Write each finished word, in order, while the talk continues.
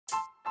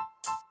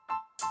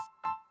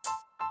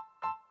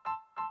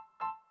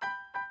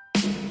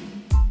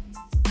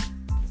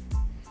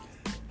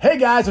Hey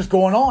guys, what's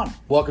going on?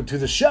 Welcome to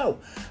the show.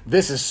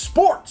 This is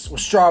Sports with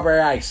Strawberry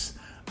Ice.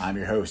 I'm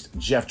your host,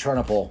 Jeff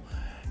Trunapple.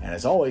 And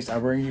as always, I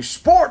bring you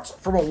sports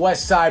from a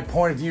West Side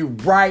point of view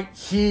right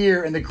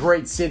here in the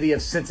great city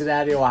of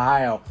Cincinnati,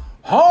 Ohio.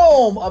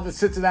 Home of the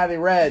Cincinnati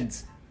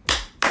Reds.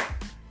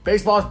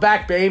 Baseball's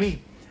back,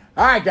 baby.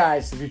 All right,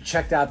 guys, if you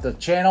checked out the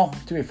channel,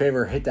 do me a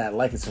favor, hit that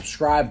like and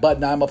subscribe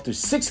button. I'm up to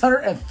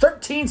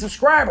 613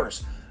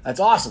 subscribers. That's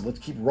awesome. Let's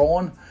keep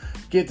rolling.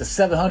 Get to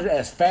 700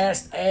 as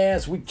fast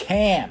as we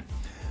can.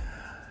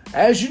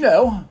 As you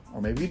know,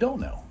 or maybe you don't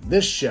know,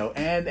 this show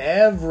and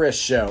every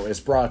show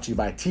is brought to you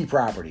by T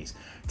Properties.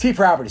 T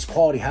Properties,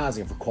 quality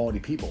housing for quality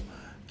people.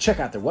 Check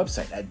out their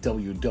website at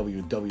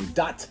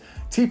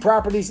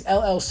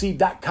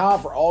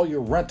www.tpropertiesllc.com for all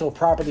your rental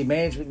property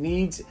management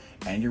needs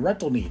and your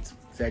rental needs.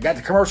 See, I got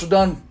the commercial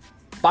done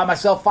by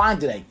myself fine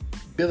today.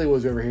 Billy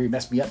was over here. He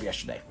messed me up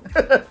yesterday.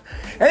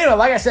 Anyway,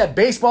 like I said,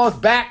 baseball is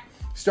back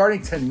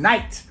starting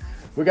tonight.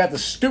 We got the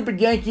stupid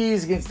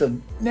Yankees against the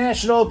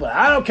Nationals, but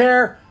I don't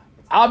care.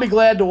 I'll be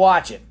glad to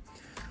watch it.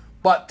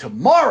 But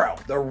tomorrow,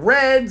 the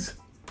Reds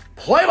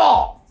play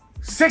ball.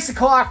 6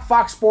 o'clock,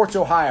 Fox Sports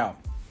Ohio.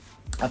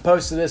 I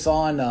posted this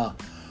on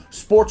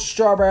Sports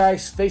Strawberry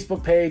Ice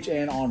Facebook page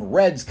and on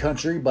Reds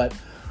Country, but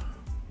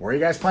where are you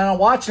guys planning on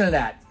watching it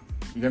at?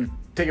 You going to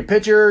take a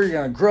picture? You're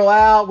going to grill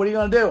out? What are you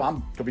going to do? I'm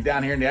going to be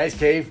down here in the ice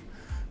cave.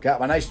 Got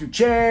my nice new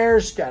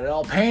chairs. Got it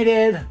all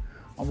painted.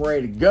 I'm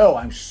ready to go.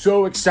 I'm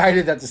so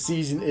excited that the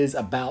season is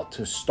about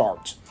to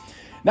start.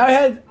 Now, I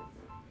had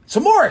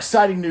some more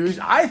exciting news,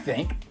 I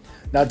think.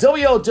 Now,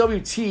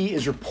 WLWT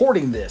is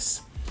reporting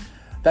this,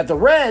 that the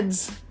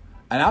Reds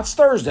announced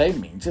Thursday,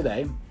 meaning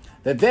today,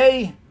 that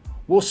they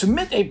will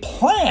submit a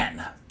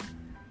plan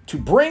to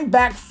bring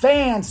back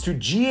fans to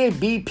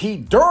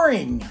GABP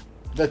during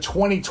the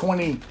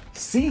 2020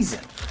 season.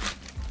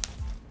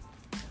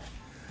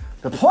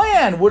 The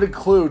plan would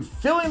include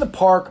filling the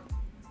park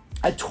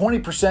at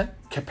 20%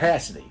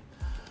 capacity.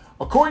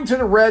 According to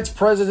the Reds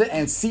president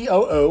and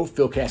COO,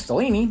 Phil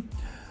Castellini,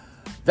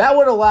 that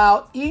would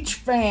allow each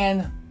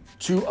fan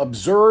to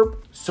observe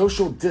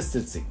social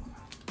distancing.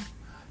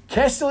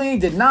 Castellini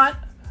did not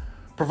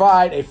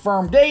provide a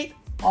firm date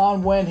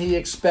on when he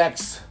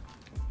expects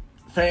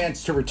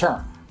fans to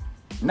return.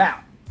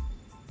 Now,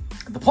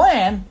 the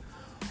plan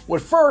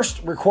would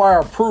first require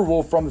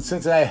approval from the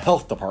Cincinnati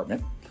Health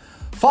Department,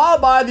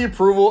 followed by the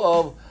approval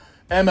of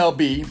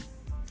MLB,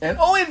 and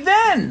only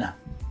then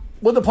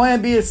would the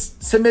plan be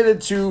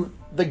submitted to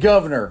the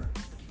governor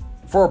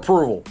for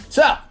approval.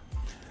 So,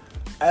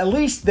 at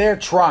least they're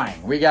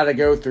trying. We got to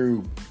go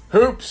through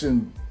hoops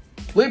and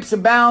leaps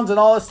and bounds and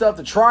all this stuff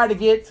to try to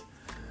get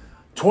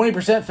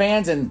 20%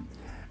 fans. And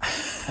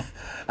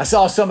I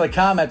saw some of the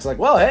comments like,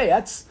 well, hey,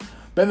 that's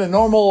been the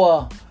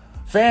normal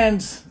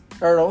fans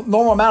or the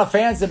normal amount of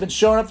fans that have been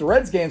showing up to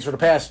Reds games for the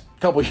past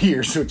couple of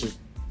years, which is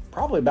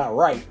probably about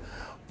right.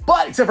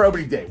 But except for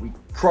opening day. We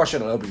crush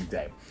it on opening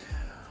day.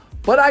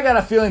 But I got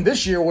a feeling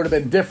this year would have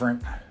been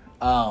different,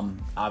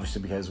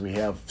 obviously because we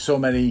have so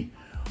many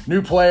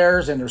new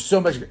players and there's so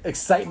much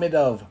excitement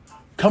of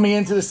coming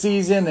into the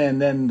season,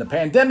 and then the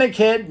pandemic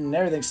hit and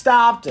everything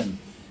stopped, and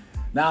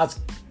now it's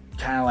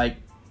kind of like,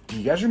 do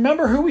you guys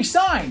remember who we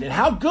signed and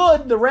how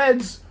good the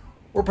Reds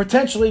were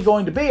potentially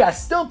going to be? I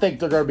still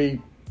think they're going to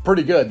be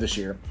pretty good this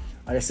year.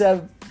 Like I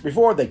said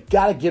before, they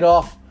got to get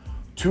off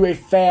to a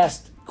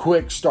fast,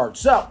 quick start.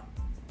 So,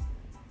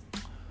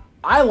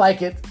 I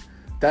like it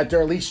that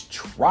they're at least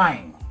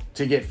trying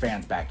to get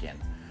fans back in.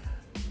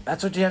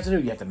 That's what you have to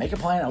do. You have to make a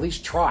plan, at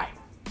least try.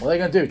 What are they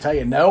going to do? Tell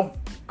you no?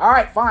 All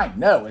right, fine.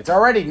 No. It's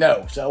already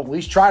no. So at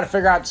least try to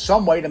figure out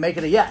some way to make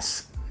it a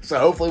yes. So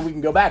hopefully we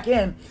can go back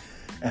in.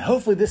 And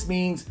hopefully this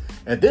means,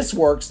 if this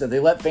works, that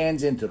they let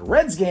fans into the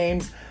Reds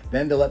games,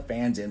 then they'll let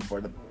fans in for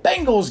the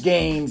Bengals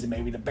games, and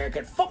maybe the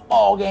Bearcat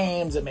football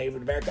games, and maybe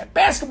the Bearcat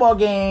basketball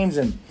games,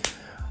 and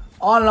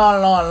on and on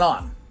and on and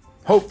on.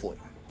 Hopefully.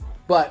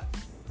 But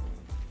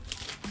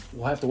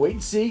we'll have to wait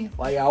and see.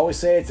 Like I always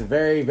say, it's a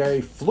very, very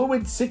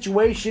fluid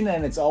situation,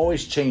 and it's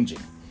always changing.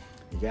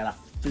 You gotta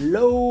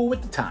flow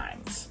with the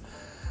times.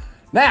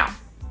 Now,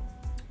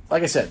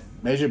 like I said,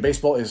 Major League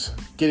Baseball is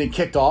getting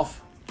kicked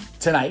off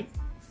tonight.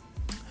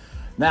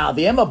 Now,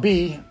 the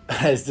MLB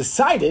has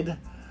decided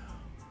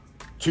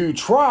to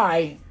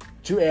try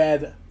to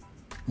add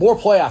more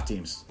playoff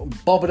teams,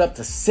 bump it up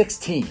to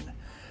 16.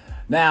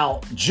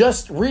 Now,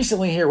 just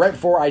recently here, right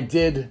before I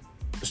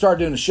started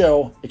doing the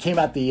show, it came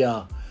out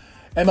the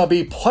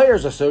MLB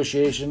Players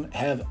Association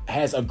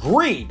has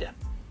agreed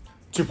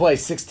to play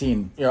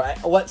 16,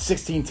 let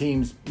 16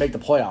 teams make the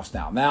playoffs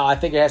now. Now, I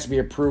think it has to be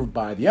approved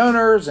by the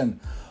owners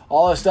and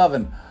all this stuff,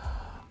 and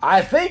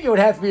I think it would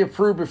have to be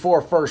approved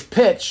before first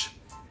pitch.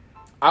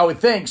 I would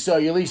think so.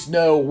 You at least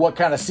know what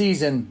kind of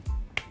season,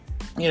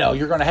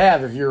 you're going to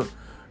have if you're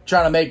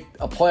trying to make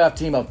a playoff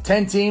team of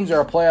 10 teams or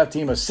a playoff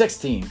team of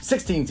 16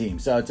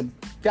 teams. So it's a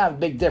kind of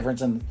big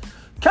difference, and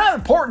kind of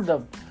important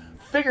to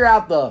figure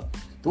out the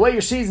way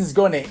your season is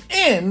going to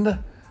end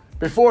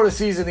before the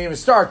season even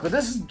starts. But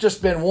this has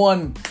just been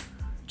one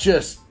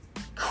just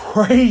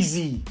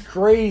crazy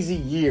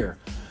year.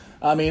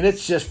 I mean,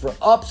 it's just for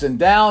ups and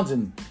downs.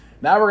 And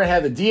now we're going to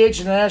have the DH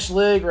in the National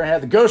League. We're going to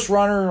have the ghost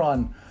runner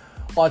on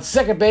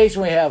second base.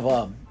 We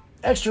have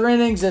extra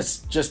innings. It's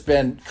just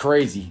been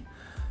crazy.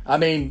 I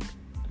mean,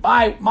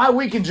 my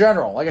week in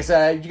general, like I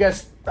said, you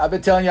guys, I've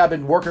been telling you, I've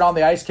been working on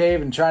the ice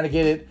cave and trying to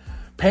get it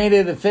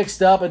painted and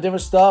fixed up and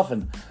different stuff.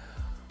 And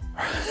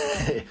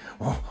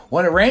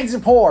when it rains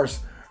and pours,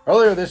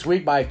 earlier this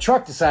week, my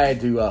truck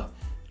decided to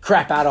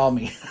crap out on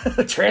me.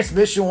 The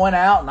transmission went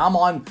out, and I'm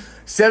on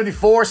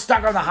 74,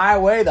 stuck on the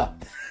highway. The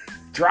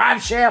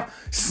drive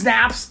shaft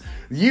snaps.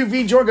 The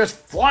UV joint goes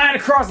flying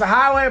across the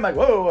highway. I'm like,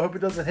 whoa, I hope it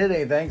doesn't hit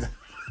anything.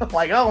 I'm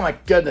like, oh my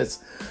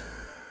goodness.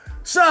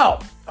 So,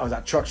 I was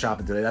out truck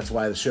shopping today. That's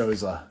why the show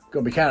is going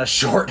to be kind of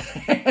short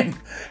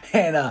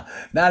and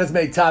not as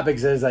many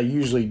topics as I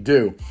usually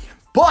do.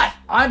 But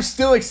I'm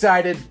still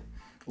excited.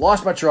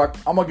 Lost my truck.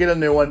 I'm going to get a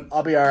new one.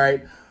 I'll be all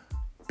right.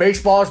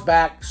 Baseball is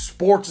back.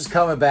 Sports is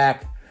coming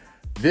back.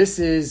 This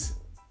is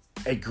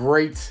a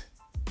great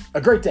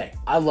day.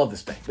 I love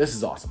this day. This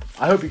is awesome.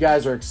 I hope you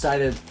guys are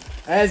excited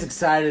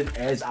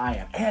as I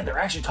am. And they're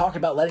actually talking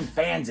about letting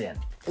fans in.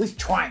 At least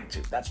trying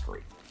to. That's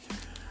great.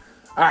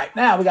 All right,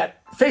 now we got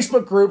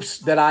Facebook groups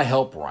that I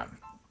help run.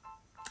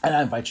 And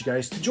I invite you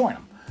guys to join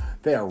them.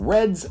 They are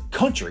Reds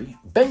Country,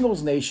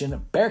 Bengals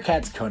Nation,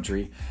 Bearcats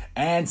Country,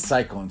 and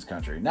Cyclones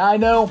Country. Now I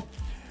know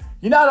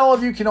not all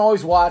of you can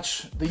always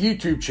watch the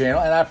YouTube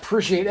channel, and I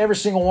appreciate every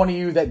single one of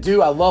you that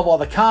do. I love all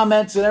the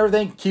comments and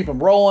everything. Keep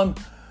them rolling.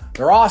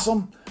 They're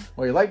awesome.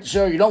 Well, you like the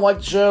show, you don't like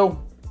the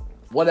show,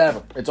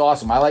 whatever. It's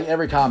awesome. I like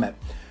every comment.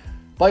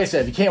 Like I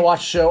said, if you can't watch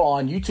the show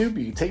on YouTube,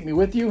 you can take me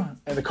with you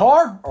in the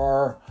car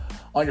or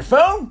on your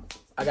phone.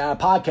 I got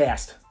a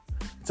podcast.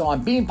 It's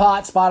on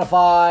Beanpot,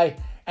 Spotify,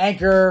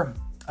 Anchor,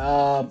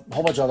 a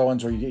whole bunch of other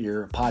ones where you get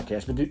your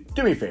podcast. But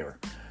do me a favor.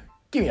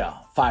 Give me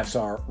a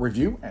 5-star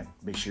review and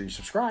make sure you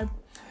subscribe.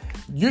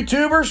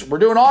 YouTubers, we're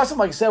doing awesome.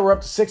 Like I said, we're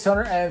up to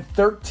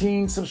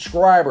 613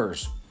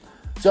 subscribers.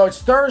 So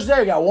it's Thursday.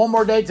 We got one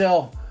more day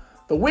till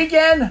the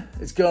weekend.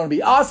 It's going to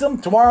be awesome.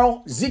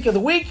 Tomorrow, Zeke of the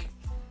Week.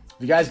 If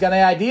you guys got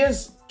any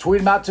ideas, tweet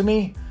them out to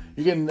me.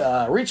 You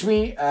can reach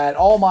me at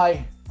all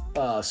my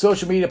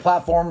social media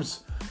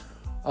platforms.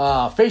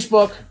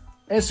 Facebook,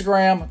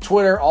 Instagram,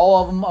 Twitter,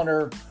 all of them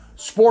under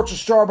Sports with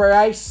Strawberry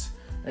Ice.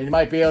 And you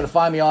might be able to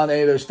find me on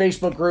any of those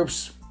Facebook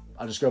groups.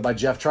 I'll just go by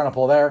Jeff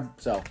Trunapple there.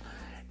 So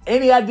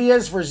any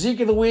ideas for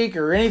Zeke of the Week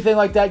or anything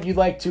like that you'd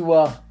like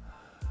to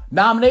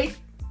nominate,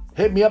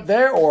 hit me up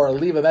there or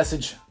leave a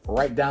message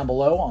right down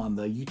below on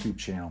the YouTube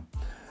channel.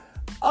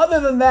 Other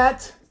than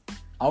that,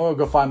 I'm going to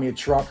go find me a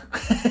truck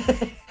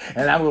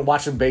and I'm going to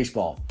watch some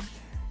baseball.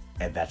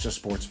 And that's just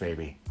sports,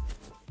 baby.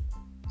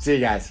 See you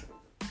guys.